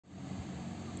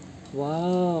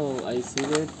Wow, I see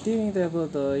the dining table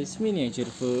toys, miniature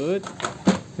food.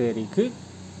 Very good.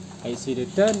 I see the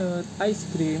donut, ice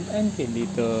cream, and candy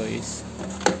toys.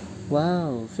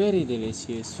 Wow, very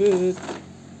delicious food.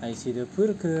 I see the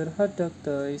burger, hot dog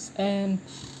toys, and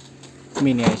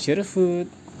miniature food.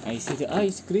 I see the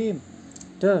ice cream,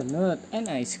 donut,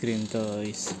 and ice cream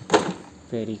toys.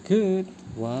 Very good.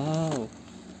 Wow.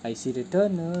 I see the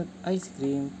donut, ice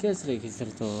cream, cash register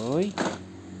toy.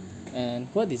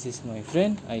 And what is this, my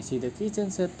friend? I see the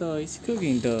kitchen set toys,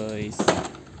 cooking toys.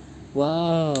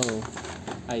 Wow.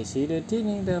 I see the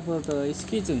dining table toys,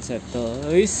 kitchen set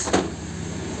toys.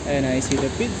 And I see the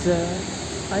pizza,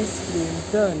 ice cream,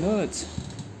 donuts.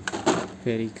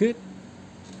 Very good.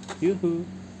 Yoo-hoo.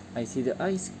 I see the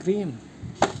ice cream.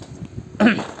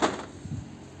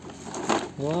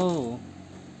 Wow.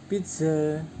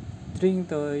 Pizza, drink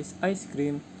toys, ice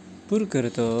cream, burger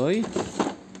toy.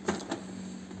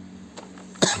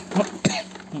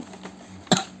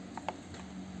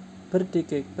 Birthday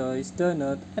cake toys,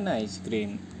 donut, and ice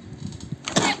cream.